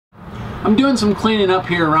I'm doing some cleaning up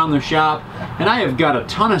here around the shop, and I have got a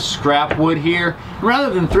ton of scrap wood here.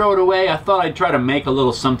 Rather than throw it away, I thought I'd try to make a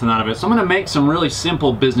little something out of it. So I'm going to make some really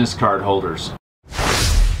simple business card holders.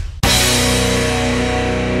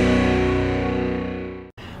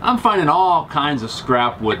 I'm finding all kinds of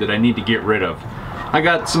scrap wood that I need to get rid of. I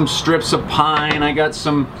got some strips of pine, I got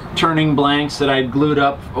some turning blanks that I'd glued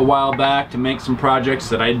up a while back to make some projects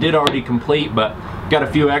that I did already complete, but got a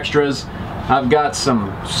few extras. I've got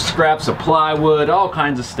some scraps of plywood, all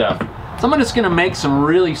kinds of stuff. So I'm just going to make some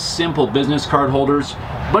really simple business card holders,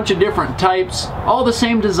 a bunch of different types, all the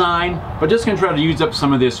same design, but just going to try to use up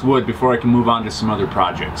some of this wood before I can move on to some other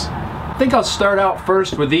projects. I think I'll start out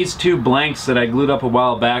first with these two blanks that I glued up a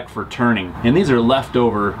while back for turning. And these are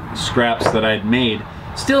leftover scraps that I'd made.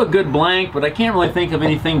 Still a good blank, but I can't really think of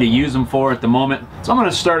anything to use them for at the moment. So I'm going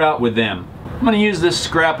to start out with them. I'm going to use this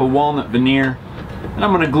scrap of walnut veneer, and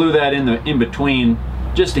I'm going to glue that in between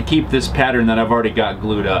just to keep this pattern that I've already got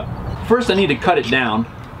glued up. First I need to cut it down.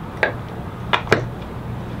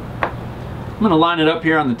 I'm going to line it up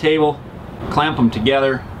here on the table, clamp them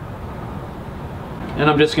together, and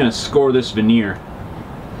I'm just going to score this veneer.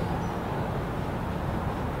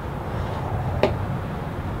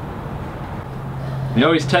 They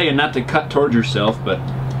always tell you not to cut towards yourself, but,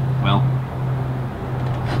 well,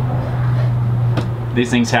 these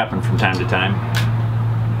things happen from time to time.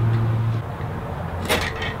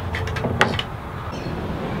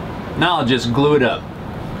 Now I'll just glue it up.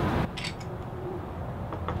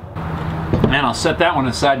 And I'll set that one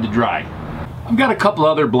aside to dry. I've got a couple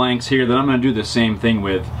other blanks here that I'm going to do the same thing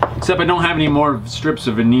with, except I don't have any more strips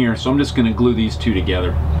of veneer, so I'm just going to glue these two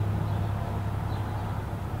together.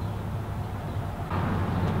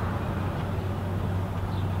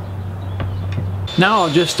 Now I'll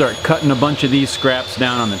just start cutting a bunch of these scraps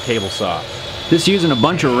down on the table saw. Just using a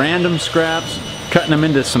bunch of random scraps, cutting them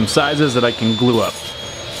into some sizes that I can glue up.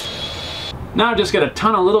 Now I've just got a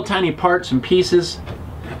ton of little tiny parts and pieces.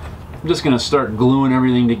 I'm just going to start gluing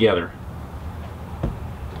everything together.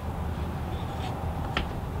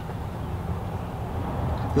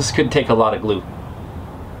 This could take a lot of glue.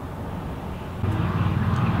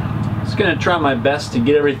 Just going to try my best to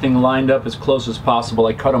get everything lined up as close as possible.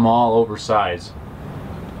 I cut them all oversized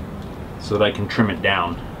so that I can trim it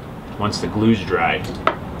down once the glue's dry.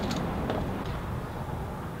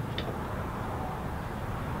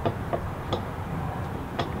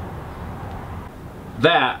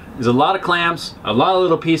 That is a lot of clamps, a lot of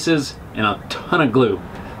little pieces, and a ton of glue.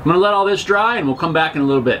 I'm going to let all this dry and we'll come back in a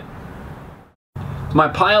little bit. My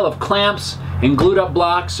pile of clamps and glued up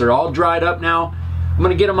blocks are all dried up now. I'm going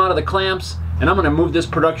to get them out of the clamps and I'm going to move this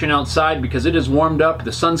production outside because it is warmed up.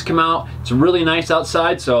 The sun's come out. It's really nice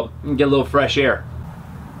outside, so I can get a little fresh air.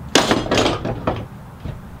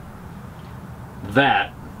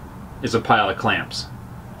 That is a pile of clamps.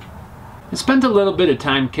 I spent a little bit of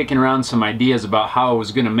time kicking around some ideas about how I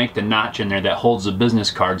was going to make the notch in there that holds the business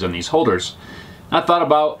cards on these holders. I thought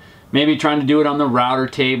about maybe trying to do it on the router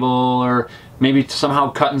table, or maybe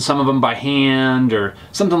somehow cutting some of them by hand or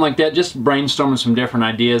something like that, just brainstorming some different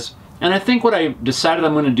ideas. And I think what I decided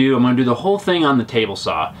I'm going to do the whole thing on the table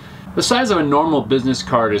saw. The size of a normal business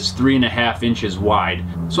card is 3.5 inches wide,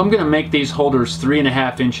 so I'm going to make these holders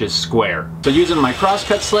 3.5 inches square. So using my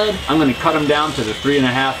crosscut sled, I'm going to cut them down to the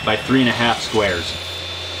 3.5 by 3.5 squares.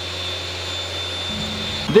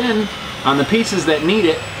 Then, on the pieces that need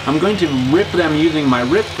it, I'm going to rip them using my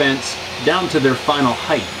rip fence down to their final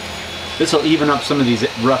height. This will even up some of these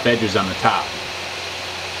rough edges on the top.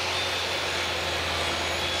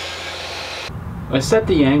 I set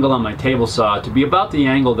the angle on my table saw to be about the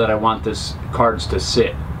angle that I want this cards to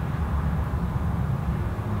sit.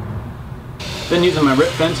 Then using my rip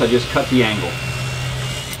fence, I just cut the angle.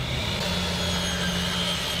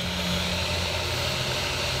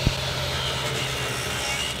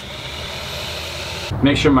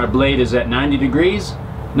 Make sure my blade is at 90 degrees.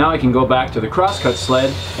 Now I can go back to the crosscut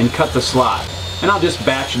sled and cut the slot. And I'll just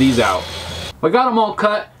batch these out. I got them all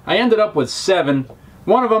cut. I ended up with 7.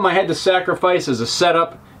 One of them I had to sacrifice as a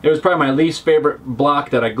setup. It was probably my least favorite block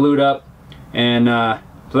that I glued up. And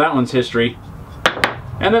so that one's history.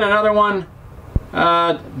 And then another one,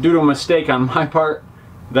 due to a mistake on my part,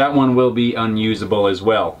 that one will be unusable as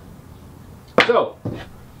well. So,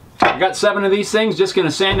 I got 7 of these things. Just going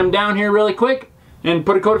to sand them down here really quick and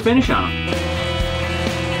put a coat of finish on them.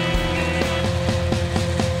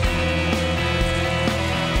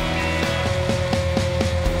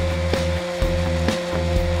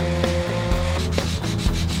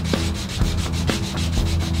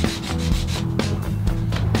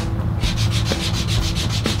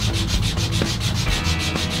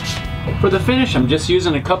 For For the finish, I'm just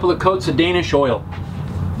using a couple of coats of Danish oil.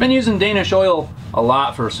 Been using Danish oil a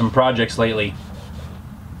lot for some projects lately.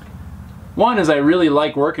 One is I really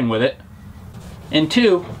like working with it, and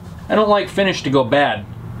two, I don't like finish to go bad,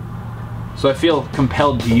 so I feel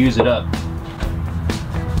compelled to use it up.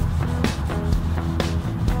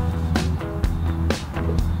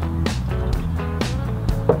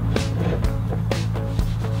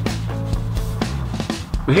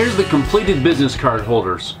 But here's the completed business card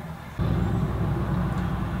holders.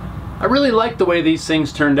 I really like the way these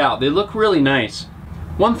things turned out. They look really nice.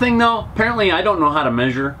 One thing though, apparently I don't know how to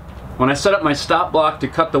measure. When I set up my stop block to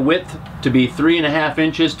cut the width to be 3.5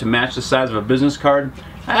 inches to match the size of a business card,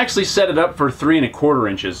 I actually set it up for 3.25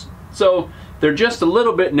 inches. So they're just a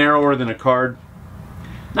little bit narrower than a card.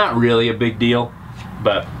 Not really a big deal,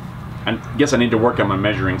 but I guess I need to work on my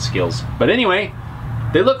measuring skills. But anyway,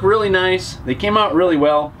 they look really nice. They came out really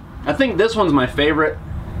well. I think this one's my favorite.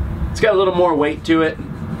 It's got a little more weight to it.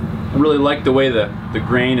 I really like the way the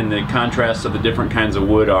grain and the contrast of the different kinds of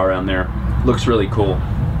wood are on there. Looks really cool.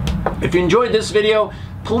 If you enjoyed this video,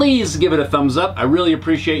 please give it a thumbs up. I really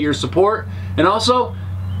appreciate your support. And also,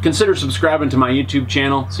 consider subscribing to my YouTube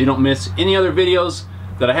channel so you don't miss any other videos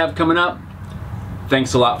that I have coming up.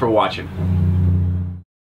 Thanks a lot for watching.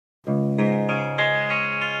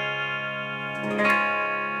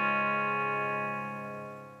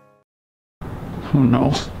 Oh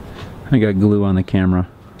no, I got glue on the camera.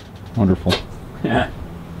 Wonderful. Yeah.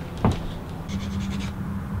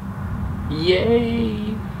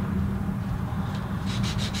 Yay!